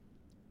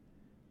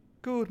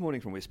Good morning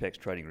from Westpac's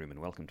Trading Room and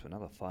welcome to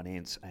another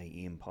Finance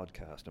AM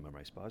podcast. I'm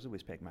Ray Spicer,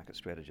 Westpac Market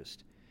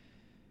Strategist.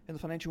 In the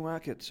financial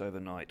markets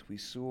overnight, we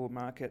saw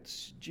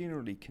markets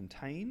generally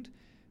contained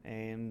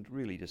and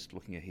really just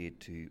looking ahead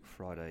to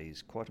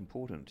Friday's quite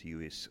important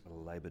US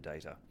labour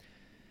data.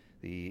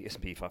 The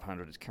S&P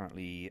 500 is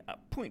currently up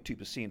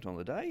 0.2% on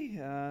the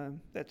day.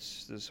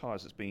 That's as high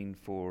as it's been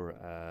for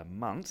a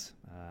month,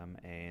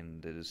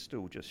 and it is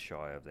still just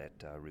shy of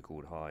that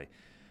record high.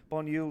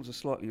 Bond yields are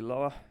slightly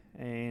lower,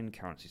 and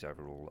currencies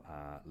overall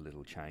are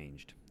little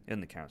changed. In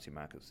the currency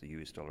markets, the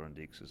US dollar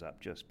index is up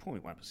just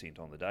 0.1%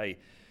 on the day,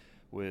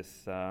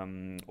 with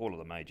all of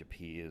the major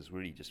peers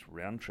really just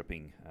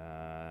round-tripping,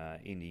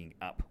 ending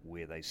up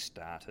where they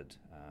started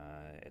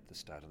at the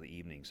start of the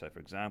evening. So, for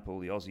example,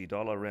 the Aussie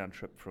dollar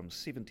round-tripped from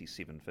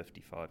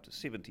 77.55 to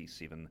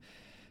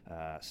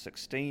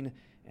 77.16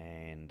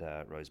 and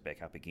rose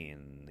back up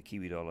again. The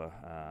Kiwi dollar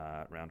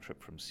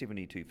round-tripped from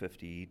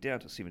 72.50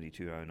 down to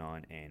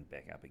 72.09 and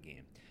back up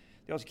again.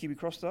 The Aussie Kiwi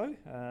cross, though,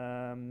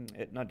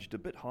 it nudged a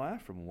bit higher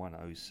from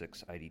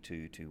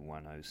 106.82 to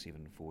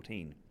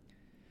 107.14.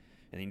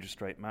 In the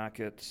interest rate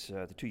markets,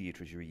 the 2-year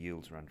Treasury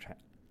yields are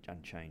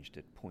unchanged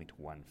at 0.15%,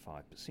 while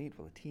the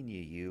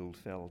 10-year yield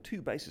fell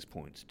 2 basis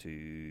points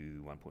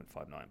to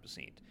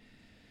 1.59%.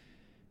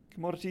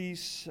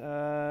 Commodities,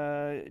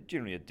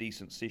 generally a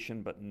decent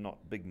session, but not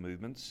big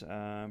movements.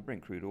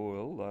 Brent crude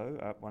oil, though,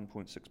 up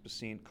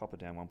 1.6%, copper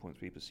down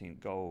 1.3%,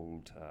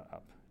 gold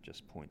up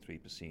just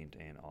 0.3%,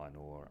 and iron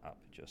ore up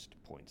just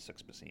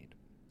 0.6%.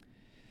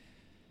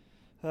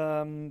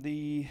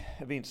 The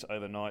events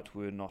overnight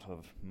were not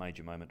of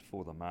major moment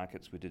for the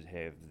markets. We did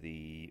have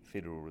the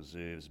Federal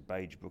Reserve's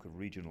Beige Book of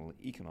Regional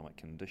Economic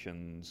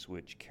Conditions,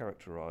 which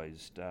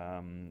characterised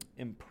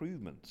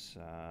improvements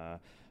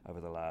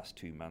over the last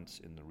 2 months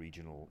in the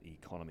regional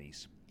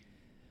economies.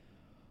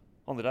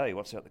 On the day,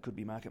 what's out that could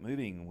be market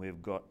moving?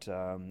 We've got,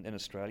 in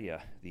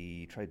Australia,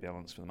 the trade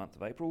balance for the month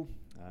of April.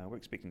 We're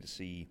expecting to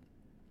see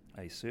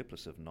a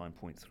surplus of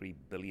 9.3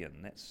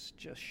 billion. That's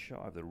just shy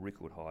of the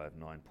record high of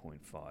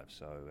 9.5,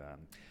 so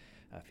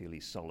a fairly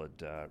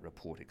solid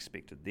report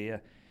expected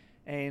there.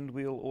 And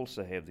we'll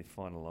also have the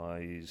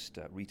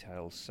finalised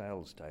retail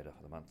sales data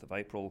for the month of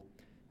April.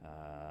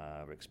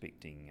 We're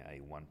expecting a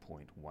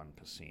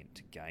 1.1%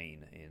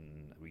 gain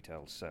in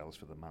retail sales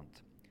for the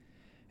month.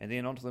 And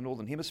then onto the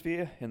Northern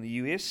Hemisphere in the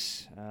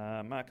US,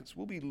 markets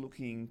will be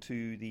looking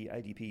to the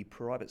ADP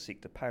private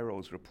sector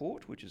payrolls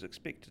report, which is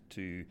expected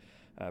to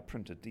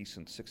print a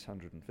decent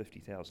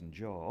 650,000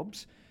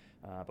 jobs.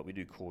 But we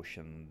do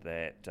caution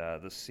that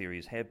this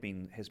series has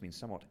been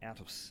somewhat out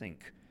of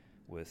sync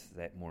with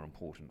that more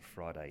important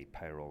Friday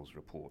payrolls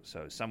report.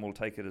 So some will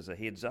take it as a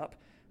heads up,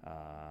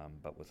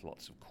 but with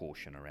lots of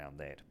caution around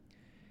that.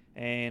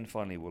 And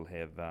finally, we'll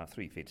have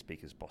 3 Fed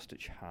speakers,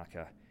 Bostich,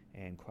 Harker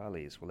and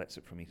Quayle. Well, that's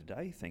it from me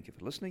today. Thank you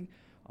for listening.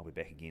 I'll be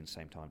back again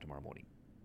same time tomorrow morning.